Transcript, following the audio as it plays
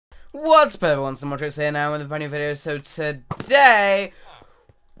What's up everyone, Summertrix here now with a brand new video. So today,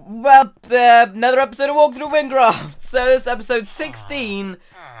 well, another episode of Walk Through Wynncraft. So this is episode 16,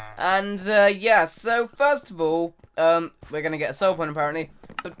 and yeah, so first of all, we're gonna get a soul point apparently.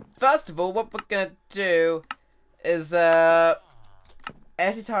 But first of all, what we're gonna do is edit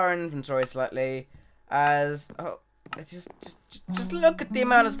our inventory slightly, as just look at the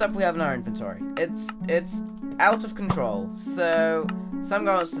amount of stuff we have in our inventory. It's out of control. So some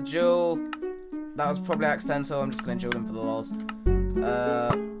guys to duel. That was probably accidental. I'm just gonna duel him for the lols.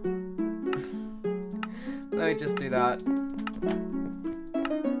 Let me just do that.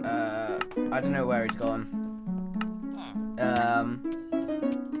 I don't know where he's gone.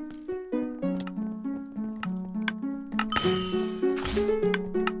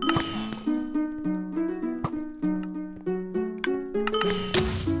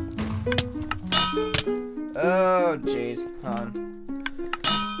 Oh, jeez. Hold on.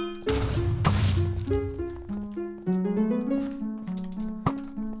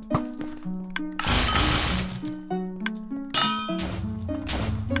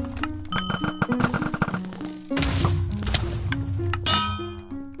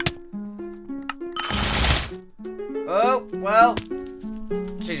 Oh, well.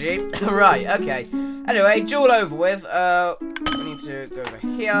 GG. Right, okay. Anyway, duel over with. We need to go over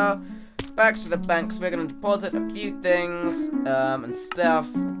here. Back to the banks. We're going to deposit a few things and stuff.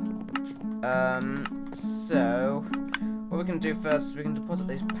 So what we can do first is we can deposit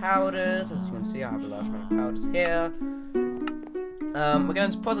these powders. As you can see, I have a large amount of powders here. We're going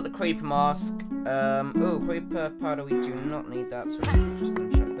to deposit the creeper mask. Oh, creeper powder. We do not need that, so we're just going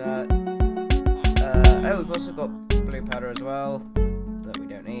to chuck that. Oh, we've also got blue powder as well that we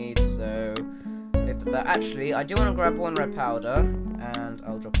don't need. So lift that. Actually, I do want to grab one red powder, and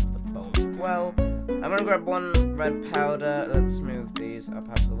I'll drop off the bowl as well. I'm gonna grab one red powder. Let's move these up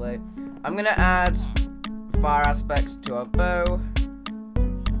out of the way. I'm gonna add fire aspect to our bow.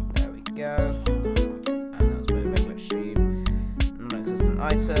 There we go. And that's moving. Let's see. Non-existent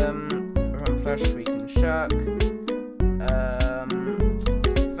item. Run flesh we can chuck.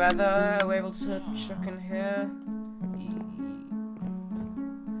 Feather. Are we able to chuck in here?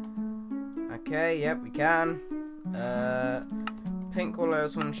 Okay. Yep, we can. Pink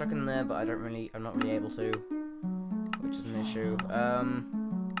willows want to chuck in there, but I'm not really able to, which is an issue.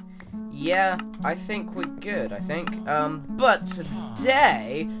 Yeah, I think we're good, I think. But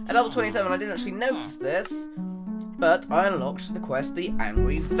today, at level 27, I didn't actually notice this, but I unlocked the quest, The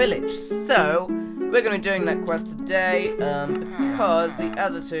Angry Village. So, we're going to be doing that quest today, because the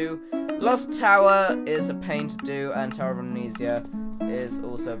other two, Lost Tower is a pain to do, and Tower of Amnesia is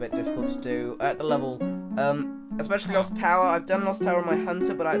also a bit difficult to do at the level, especially Lost Tower. I've done Lost Tower on my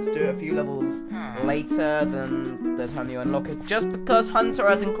Hunter, but I had to do it a few levels later than the time you unlock it, just because Hunter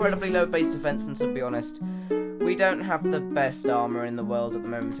has incredibly low base defense, and to be honest, we don't have the best armor in the world at the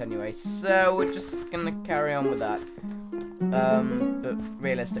moment anyway, so we're just gonna carry on with that. But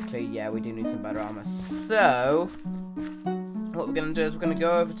realistically, yeah, we do need some better armor. So, what we're gonna do is we're gonna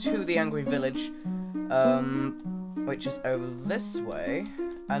go over to the Angry Village, which is over this way,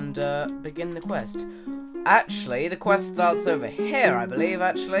 and begin the quest. Actually, the quest starts over here, I believe,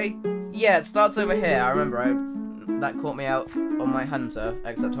 actually. Yeah, it starts over here. I remember that caught me out on my Hunter,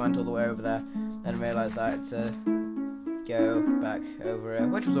 except I went all the way over there, then realised I had to go back over here,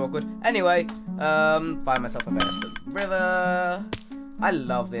 which was awkward. Anyway, find myself a bit of the river. I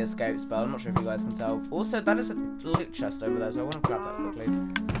love the escape spell. I'm not sure if you guys can tell. Also, that is a loot chest over there, so I want to grab that quickly.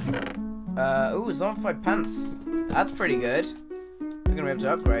 Ooh, zombified pants. That's pretty good. We're going to be able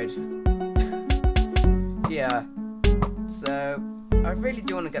to upgrade. Yeah, so I really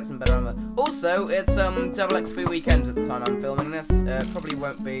do want to get some better armor. Also, it's double XP weekend at the time I'm filming this. Probably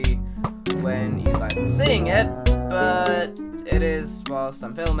won't be when you guys are seeing it, but it is whilst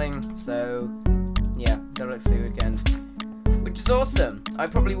I'm filming. So yeah, double XP weekend, which is awesome. I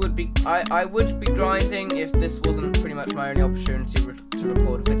probably would be. I would be grinding if this wasn't pretty much my only opportunity to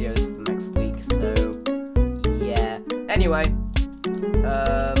record videos for the next week. So yeah. Anyway,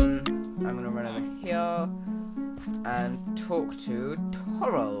 I'm gonna run over here and talk to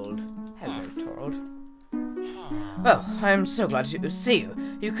Torald. Hello, Torald. Oh, I am so glad to see you.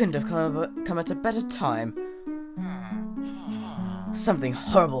 You couldn't have come at a better time. Something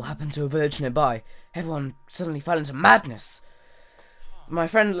horrible happened to a village nearby. Everyone suddenly fell into madness. My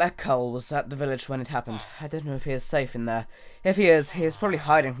friend Lekkull was at the village when it happened. I don't know if he is safe in there. If he is probably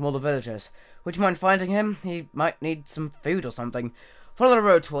hiding from all the villagers. Would you mind finding him? He might need some food or something. Follow the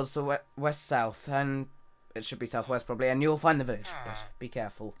road towards the west-south, and it should be southwest probably, and you'll find the village. But be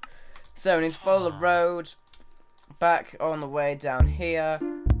careful. So we need to follow the road back on the way down here.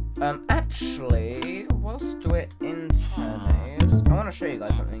 Actually, whilst we're in Turnips, I want to show you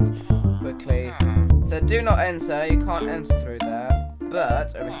guys something quickly. So do not enter, you can't enter through there.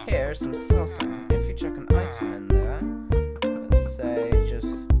 But over here is some sourcing. If you chuck an item in there, let's say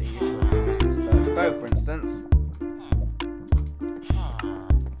just the usual uses birch bow, for instance.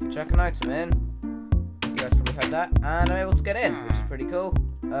 If you chuck an item in, you guys probably heard that, and I'm able to get in, which is pretty cool.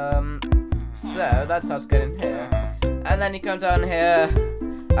 So that's how to get in here. And then you come down here,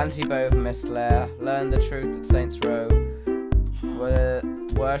 Anti-Bow of Mistlair, learn the truth at Saints Row,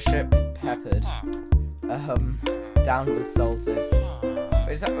 worship peppered, down with salted,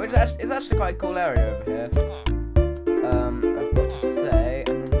 which is actually quite a cool area over here. I've got to say,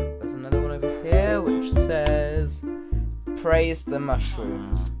 and then there's another one over here which says, praise the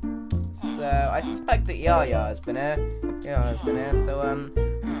mushrooms. So I suspect that Yaya has been here. So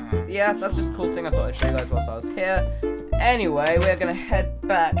yeah, that's just a cool thing I thought I'd show you guys whilst I was here. Anyway, we're gonna head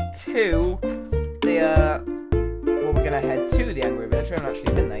back to the well, we're gonna head to the Angry Village. We haven't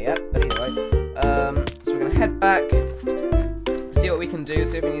actually been there yet, but either way. So we're gonna head back, see what we can do,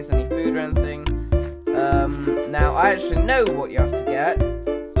 see if we need any food or anything. Now I actually know what you have to get,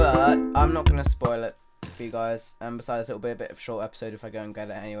 but I'm not gonna spoil it for you guys. And besides, it'll be a bit of a short episode if I go and get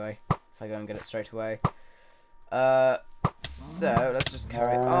it anyway. If I go and get it straight away. So let's just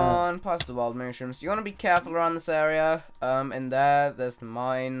carry on past the wild mushrooms. You want to be careful around this area. In there's the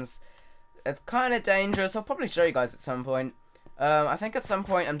mines. It's kind of dangerous. I'll probably show you guys at some point. I think at some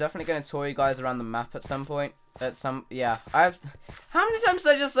point I'm definitely going to tour you guys around the map at some point. Yeah. How many times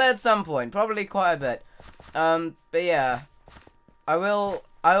did I just say at some point? Probably quite a bit. But yeah,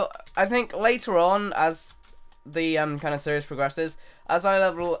 I think later on, as the kind of series progresses, as I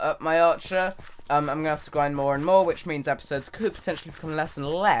level up my archer, I'm gonna have to grind more and more, which means episodes could potentially become less and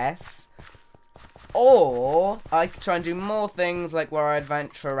less. Or I could try and do more things, like where I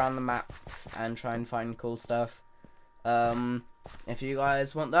adventure around the map and try and find cool stuff. If you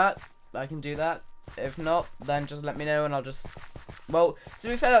guys want that, I can do that. If not, then just let me know and I'll just... Well, to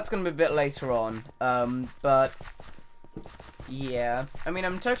be fair, that's gonna be a bit later on. But yeah, I mean,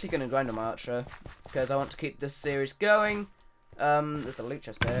 I'm totally gonna grind on my archer because I want to keep this series going. There's a loot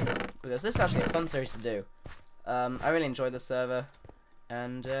chest here because this is actually a fun series to do. I really enjoyed this server,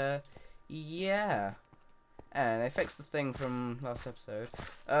 and yeah. And they fixed the thing from last episode.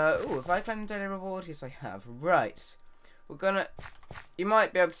 Ooh, have I claimed daily reward? Yes, I have. Right. We're gonna... You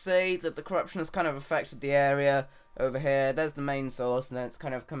might be able to see that the corruption has kind of affected the area over here. There's the main source, and then it's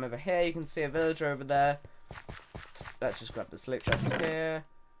kind of come over here. You can see a villager over there. Let's just grab this loot chest here.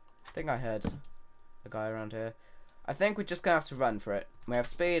 I think I heard a guy around here. I think we're just gonna have to run for it. We have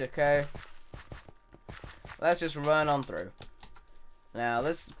speed, okay. Let's just run on through. Now,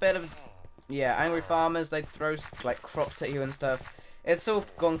 this bit of... Yeah, angry farmers, they throw, like, crops at you and stuff. It's all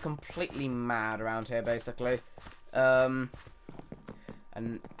gone completely mad around here, basically. And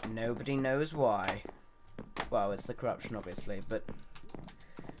nobody knows why. Well, it's the corruption, obviously, but...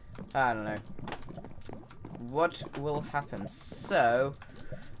 I don't know. What will happen? So...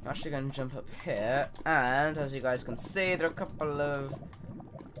 I'm actually going to jump up here, and as you guys can see, there are a couple of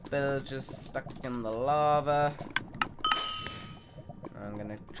villagers stuck in the lava. I'm going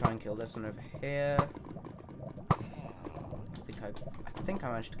to try and kill this one over here. I think I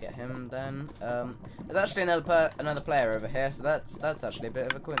managed to get him then. There's actually another player over here, so that's actually a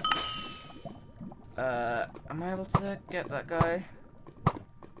bit of a coincidence. Am I able to get that guy?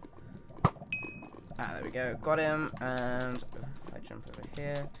 Ah, there we go. Got him, and I jump over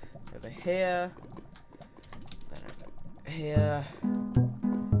here, then over here.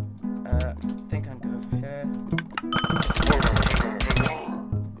 I think I can go over here.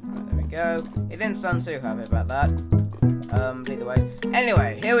 Right, there we go. He didn't sound too happy about that. But either way.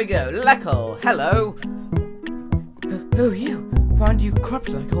 Anyway, here we go. Leckle, hello. Who are you? Why aren't you corrupt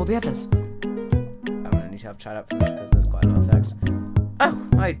like all the others? I'm gonna need to have chat up for this because there's quite a lot of text. Oh,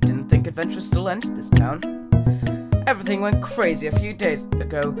 I didn't think adventure still entered this town. Everything went crazy a few days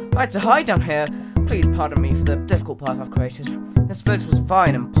ago. I had to hide down here. Please pardon me for the difficult path I've created. This village was a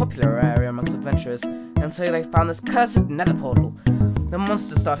fine and popular area amongst adventurers, until they found this cursed nether portal. The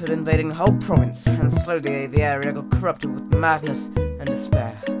monsters started invading the whole province, and slowly the area got corrupted with madness and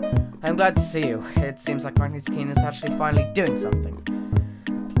despair. I'm glad to see you. It seems like Franklin's Keen is actually finally doing something.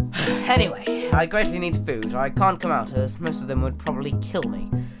 Anyway, I greatly need food. I can't come out, as most of them would probably kill me.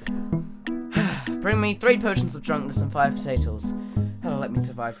 Bring me 3 potions of drunkenness and 5 potatoes. That'll let me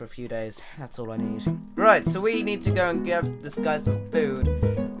survive for a few days. That's all I need. Right, so we need to go and give this guy some food.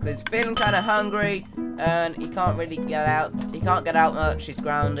 Because he's feeling kind of hungry, and he can't really get out. He can't get out much. He's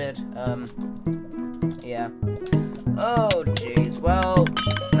grounded. Yeah. Oh, jeez. Well,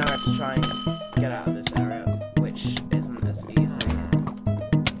 now I have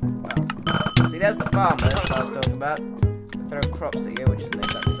crops at you, which isn't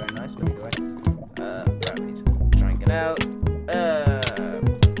exactly very nice, but either way. Right, we need to try and get out.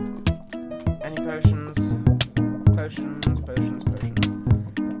 Any potions? Potions.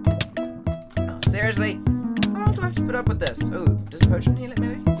 Oh, seriously? How long do I have to put up with this? Oh, does a potion heal it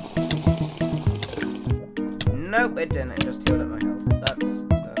maybe? Nope, it didn't. It just healed up my health. That's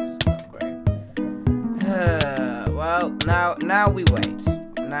not great. Well, now we wait.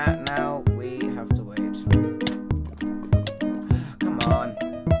 Now we have to wait. Come on.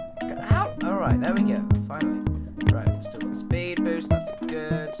 How? Alright, there we go. Finally. Right, we've still got speed boost. That's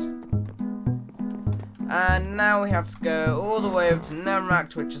good. And now we have to go all the way over to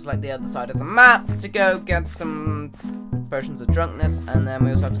Wynncraft, which is like the other side of the map, to go get some potions of drunkenness, and then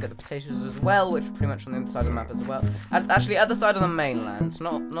we also have to get the potatoes as well, which are pretty much on the other side of the map as well. And actually, other side of the mainland,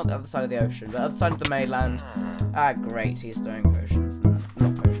 not the other side of the ocean, but other side of the mainland. Ah, great, he's throwing potions.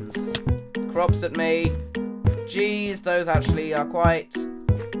 Not potions. Crops at me. Jeez, those actually are quite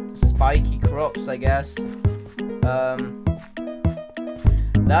spiky crops, I guess.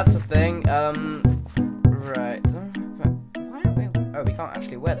 That's a thing. Right. Why don't we? Oh, we can't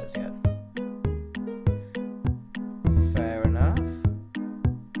actually wear those yet. Fair enough.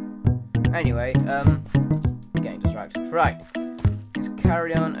 Anyway, getting distracted. Right. Let's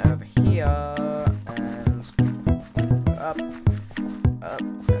carry on over here and up.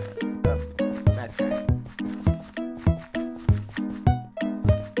 Okay.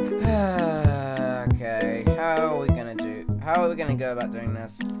 Okay. How are we gonna go about doing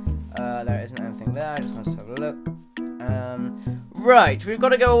this? There isn't anything there. I just want to have a look. Right, we've got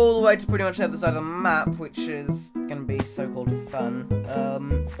to go all the way to pretty much the other side of the map, which is going to be so-called fun.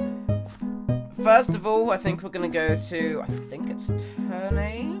 First of all, I think we're going to go to, I think it's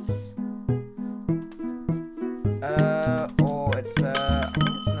Turnaves? Or it's, I think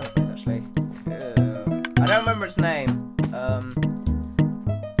it's another place, actually. I don't remember its name.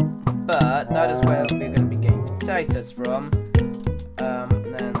 But that is where we're going to be getting potatoes from.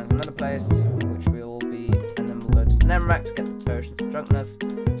 Then there's another place, which we'll be, and then we'll go to Wynncraft to get the potions of drunkenness,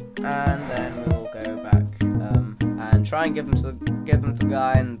 and then we'll go back, and try and give them to the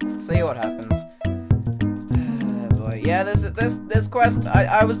guy and see what happens. Boy, yeah, this quest.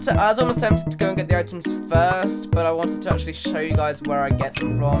 I was almost tempted to go and get the items first, but I wanted to actually show you guys where I get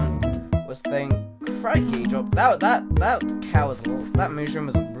them from. Was think, crikey, drop that cow was that mushroom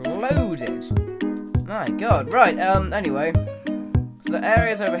was loaded. My God, right. Anyway. So the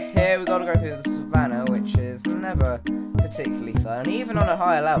areas over here, we've got to go through the savannah, which is never particularly fun. Even on a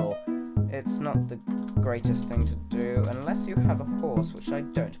higher level, it's not the greatest thing to do, unless you have a horse, which I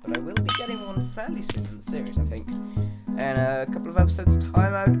don't, but I will be getting one fairly soon in the series, I think. In a couple of episodes'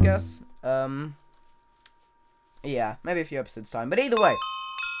 time, I would guess. Yeah, maybe a few episodes' time, but either way.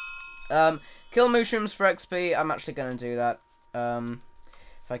 Kill mushrooms for XP, I'm actually going to do that.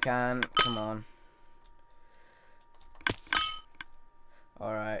 If I can, come on.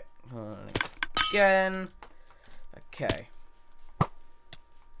 Alright, again. Okay.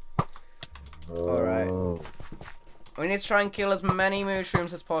 Alright. We need to try and kill as many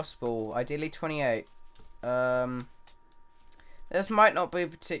mushrooms as possible. Ideally 28. This might not be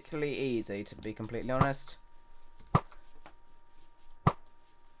particularly easy, to be completely honest.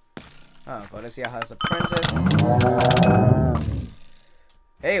 Oh god, this has apprentice.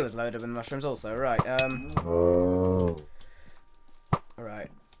 He was loaded with mushrooms also, right,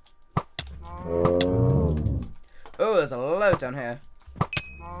 Alright. Oh, there's a load down here.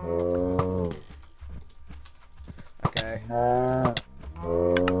 Okay. Ah,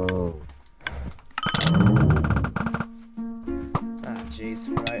 jeez.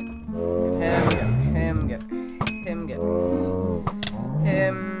 Right. Get him. Get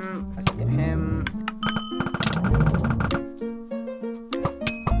him. I said get him.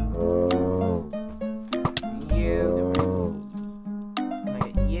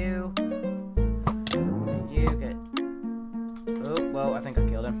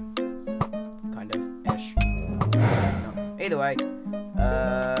 Either way,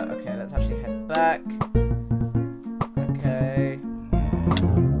 okay, let's actually head back. Okay.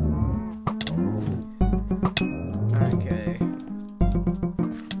 Okay.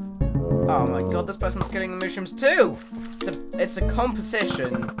 Oh my god, this person's killing the mushrooms too! It's a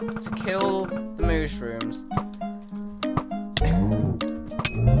competition to kill the mushrooms.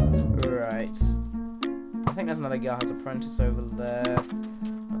 Right. I think there's another Yahoo's apprentice over there.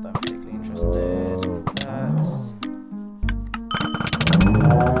 Not that particularly interested in that.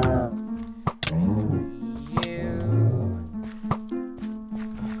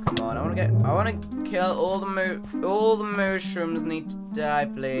 Come on, I want to kill all the mushrooms need to die,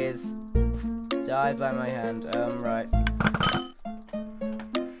 please. Die by my hand. Right.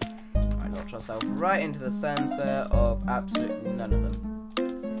 launch ourselves right into the center of absolutely none of them.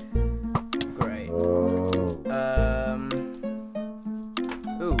 Great.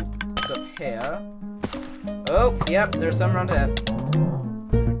 Ooh, it's up here. Oh, yep, there's some around here.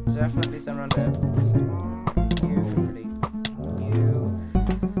 Definitely some around here.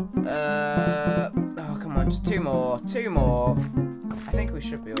 Oh, come on, just two more. I think we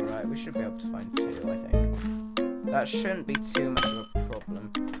should be alright. We should be able to find 2, I think. That shouldn't be too much of a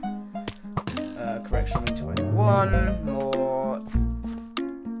problem. Correction, we need to find 1 more.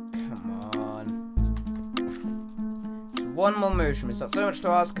 Come on. Just 1 more motion. Is that so much to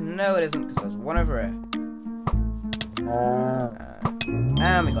ask? No, it isn't, because there's 1 over here.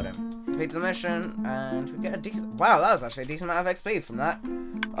 And we got him. Complete the mission, and we get a decent... Wow, that was actually a decent amount of XP from that.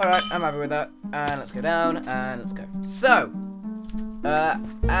 Alright, I'm happy with that. And let's go down, and let's go. So,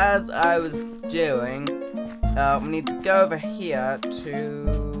 as I was doing, we need to go over here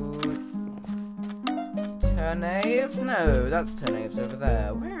to... Turnaves? No, that's Turnaves over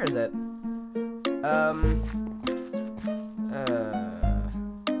there. Where is it?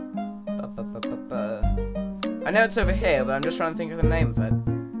 I know it's over here, but I'm just trying to think of the name of it.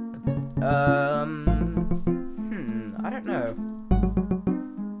 I don't know.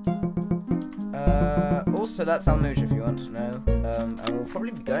 Also, that's Almuja if you want to know. And we'll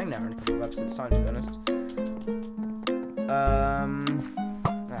probably be going there in a couple of episodes' time, to be honest.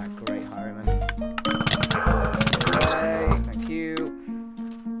 Great highwayman. Okay, thank you.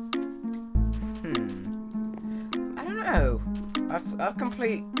 I don't know.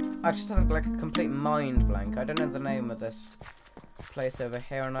 I've just had like a complete mind blank. I don't know the name of this place over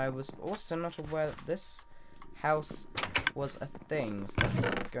here, and I was also not aware that this house was a thing. So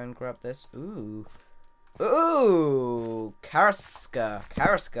let's go and grab this. Ooh. Ooh! Karaska.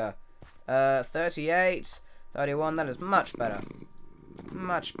 38, 31, that is much better.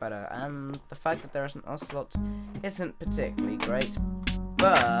 Much better. And the fact that there is an ocelot isn't particularly great.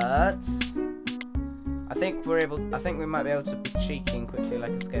 But I think we might be able to be cheeky and quickly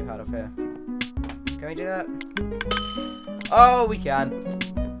like escape out of here. Can we do that? Oh, we can.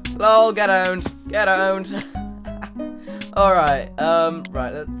 Lol, get owned. Alright,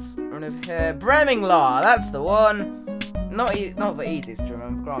 right, let's run over here. Breminglaw, that's the one. Not the easiest to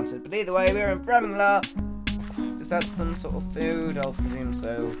remember, granted, but either way, we're in Breminglaw. Is that some sort of food? I'll presume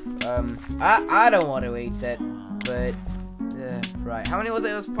so. I don't want to eat it, but right. How many was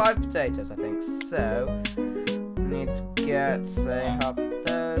it? It was 5 potatoes, I think. So we need to get, say, half of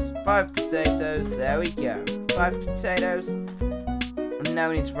those. 5 potatoes. There we go. 5 potatoes. And now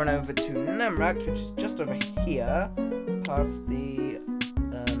we need to run over to Nemrak, which is just over here, past the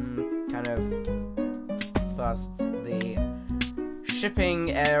past the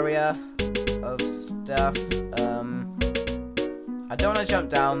shipping area of stuff. I don't want to jump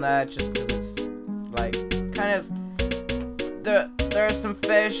down there just because it's like kind of there are some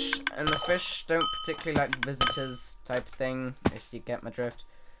fish, and the fish don't particularly like visitors type thing, if you get my drift.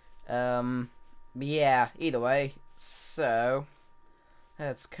 Yeah, either way. So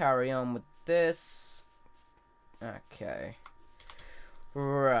let's carry on with this. Okay.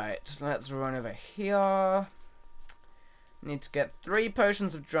 Right, let's run over here. Need to get 3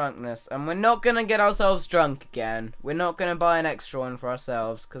 potions of drunkenness, and we're not gonna get ourselves drunk again. We're not gonna buy an extra one for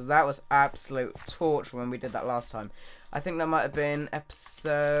ourselves, because that was absolute torture when we did that last time. I think that might have been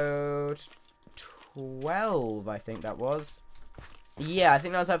episode 12, I think that was. Yeah, I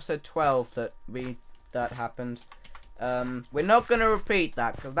think that was episode 12 that happened. We're not gonna repeat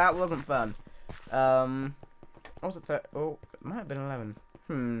that, because that wasn't fun. What was it? Oh, it might have been 11.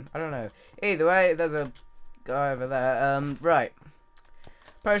 I don't know. Either way, there's a guy over there. Right.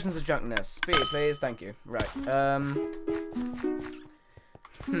 Potions of drunkenness. Speed, please. Thank you. Right.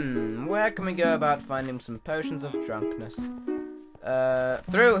 Where can we go about finding some potions of drunkenness?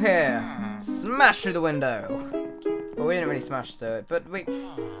 Through here. Smash through the window. Well, we didn't really smash through it, but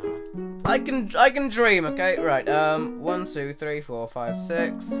I can dream, okay? Right. 1, 2, 3, 4, 5,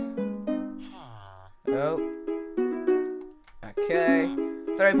 6. Oh. Okay.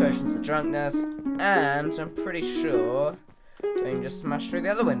 3 potions of drunkenness, and I'm pretty sure we can just smash through the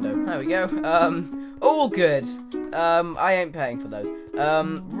other window. There we go. All good. I ain't paying for those.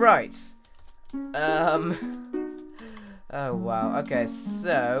 Right. Oh wow. Okay,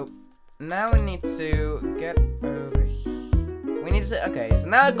 so now we need to get over here. We need to. Okay, so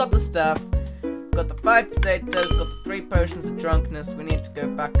now I've got the stuff. Got the 5 potatoes. Got the 3 potions of drunkenness. We need to go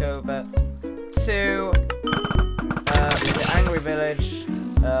back over to the Angry Village.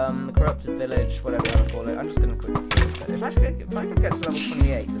 The corrupted village, whatever you want to call it. I'm just gonna quickly do this. If I can get to level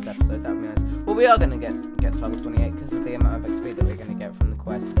 28 this episode, that'd be nice. Well, we are gonna get to level 28 because of the amount of XP that we're gonna get from the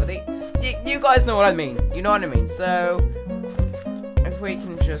quest. But you guys know what I mean. You know what I mean. So if we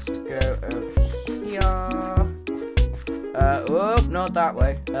can just go over here. Oh, not that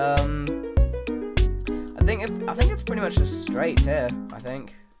way. I think it's pretty much just straight here. I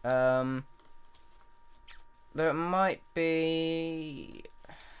think. There might be.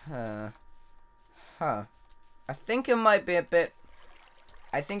 I think it might be a bit.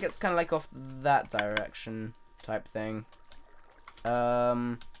 I think it's kind of like off that direction type thing.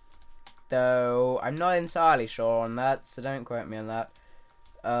 Though I'm not entirely sure on that, so don't quote me on that.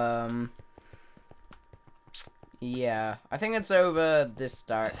 Yeah, I think it's over this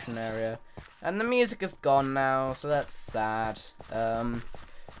direction area. And the music is gone now, so that's sad.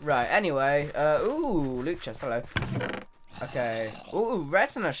 Right, anyway, ooh, loot chest, hello. Okay, ooh,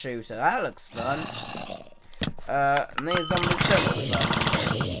 retina shooter, that looks fun. And these zombies don't look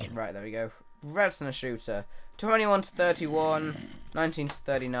fun. Right, there we go. Retina shooter, 21 to 31, 19 to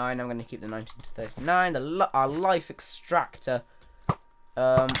 39, I'm gonna keep the 19 to 39, our life extractor.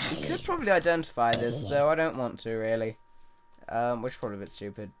 We could probably identify this, though I don't want to, really. Which is probably a bit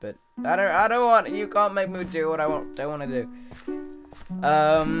stupid, but I don't want, you can't make me do what I don't want to do.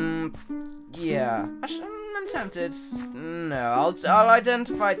 Yeah. I'm tempted. No, I'll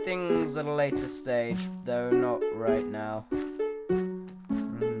identify things at a later stage, though not right now.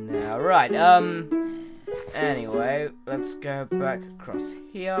 No, right, anyway, let's go back across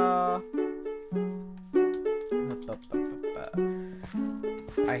here.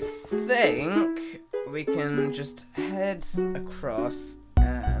 I think we can just head across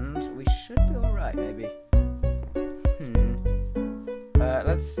and we should be alright, maybe.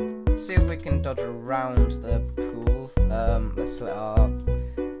 Let's see if we can dodge around the pool. Let's let our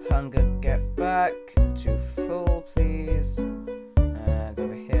hunger get back to full, please. Go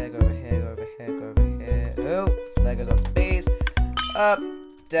over here, go over here, go over here, go over here. Oh, there goes our speed. Up,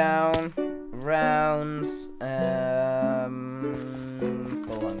 down, round,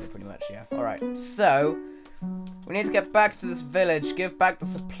 full hunger pretty much, yeah. Alright, so we need to get back to this village, give back the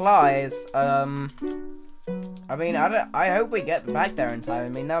supplies. I mean, I hope we get back there in time. I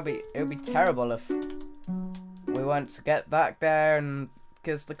mean, it would be terrible if we weren't to get back there, and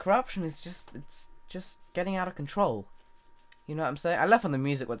because the corruption is it's just getting out of control. You know what I'm saying? I left on the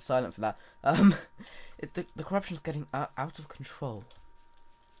music went silent for that. The corruption's getting out of control.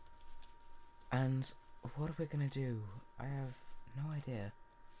 And what are we gonna do? I have no idea.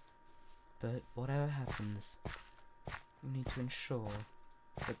 But whatever happens, we need to ensure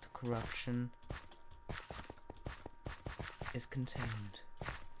that the corruption is contained.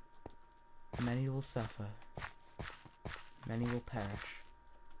 Many will suffer, many will perish,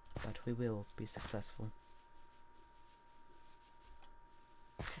 but we will be successful.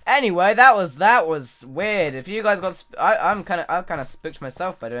 Anyway, that was weird. If you guys got, I've kind of spooked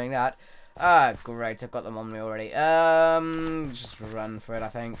myself by doing that. Ah, great, I've got them on me already. Just run for it, I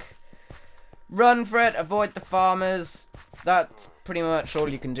think. Run for it, avoid the farmers. That's pretty much all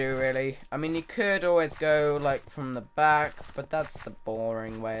you can do, really. I mean, you could always go, like, from the back, but that's the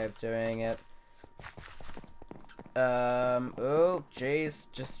boring way of doing it. Oh,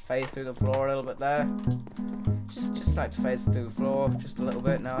 jeez, just phase through the floor a little bit there. Just like to phase through the floor, just a little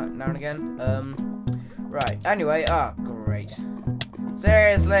bit now and again. Right, anyway, great.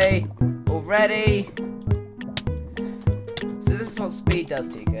 Seriously, already? So this is what speed does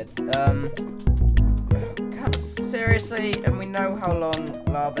to you kids. God, seriously, and we know how long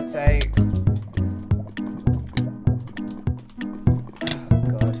lava takes. Oh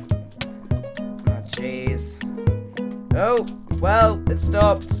god. Oh jeez. Oh, well, it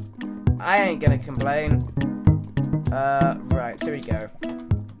stopped. I ain't gonna complain. Right, here we go.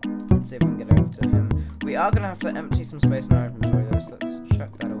 Let's see if we can get over to him. We are gonna have to empty some space in our inventory though, so let's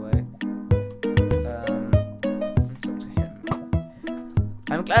chuck that away. And talk to him.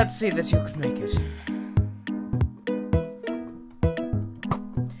 I'm glad to see that you could make it.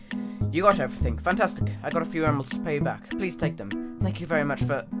 You got everything. Fantastic. I got a few emeralds to pay you back. Please take them. Thank you very much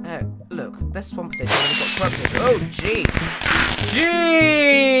for... look, this one potato already got corrupted. Oh, jeez.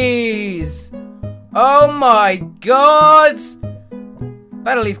 Jeez! Oh my god!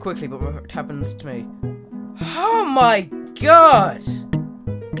 Better leave quickly, but what happens to me? Oh my god!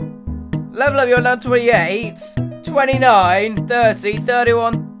 Level up, you're now 28, 29, 30,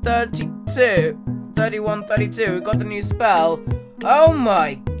 31, 32, 31, 32. We got the new spell. Oh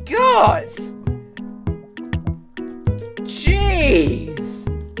my god! Jeez!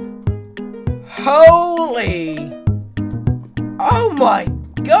 Holy! Oh my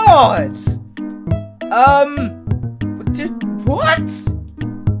god! What?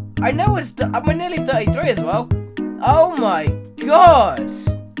 I know we're nearly 33 as well. Oh my god!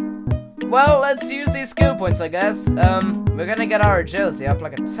 Well, let's use these skill points, I guess. We're gonna get our agility up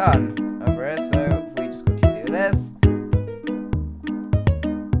like a ton over here, so if we just quickly do this.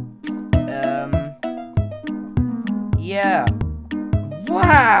 Yeah.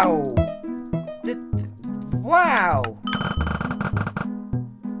 Wow! Wow!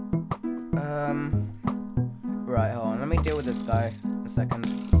 Right, hold on, let me deal with this guy a second.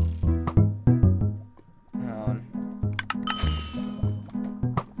 Hold on.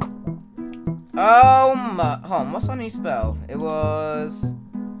 Oh my, hold on, what's our new spell? It was,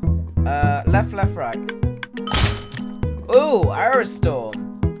 left, right. Ooh, Arrow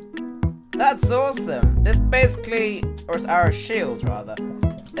Storm. That's awesome. This basically, or it's Arrow Shield rather.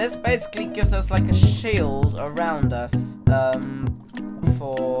 This basically gives us like a shield around us,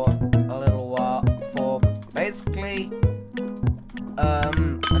 for a little while, for basically,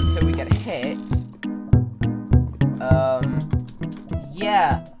 until we get hit.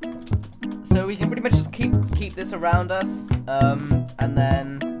 Yeah. So we can pretty much just keep this around us, and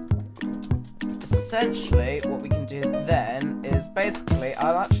then essentially what we can do then is basically,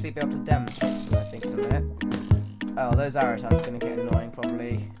 I'll actually be able to demonstrate to you, I think, in a minute. Oh, those arrow sounds gonna get annoying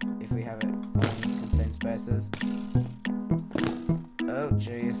probably if we have it on contained spaces. Oh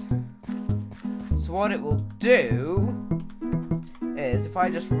jeez. So what it will do is if I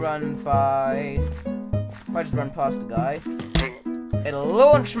just run past a guy, it'll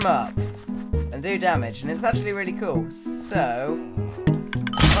launch him up and do damage, and it's actually really cool. So,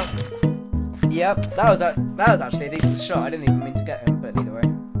 yep, that was actually a decent shot. I didn't even mean to get him, but either way.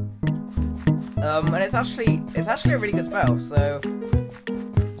 And it's actually a really good spell. So,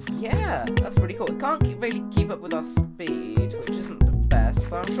 yeah, that's pretty cool. It can't really keep up with our speed, which isn't the best,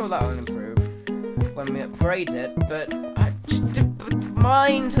 but I'm sure that will improve when we upgrade it. But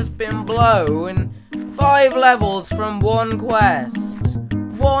mind has been blown. 5 levels from one quest.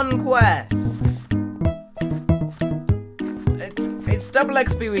 One quest. It's double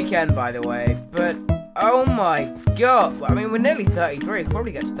XP weekend, by the way, but oh my god. I mean, we're nearly 33. We'll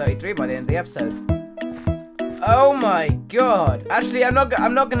probably get to 33 by the end of the episode. Oh my god. Actually, I'm not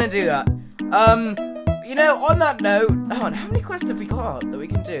gonna do that. You know, on that note, hold on, how many quests have we got that we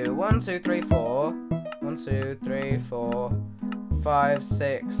can do? 1, 2, 3, 4. 1, 2, 3, 4, 5,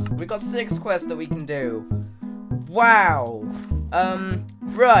 6. We've got 6 quests that we can do. Wow.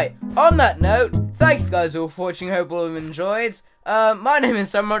 Right. On that note, thank you guys all for watching. Hope all of you enjoyed. My name is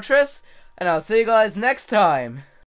Sam Montress, and I'll see you guys next time.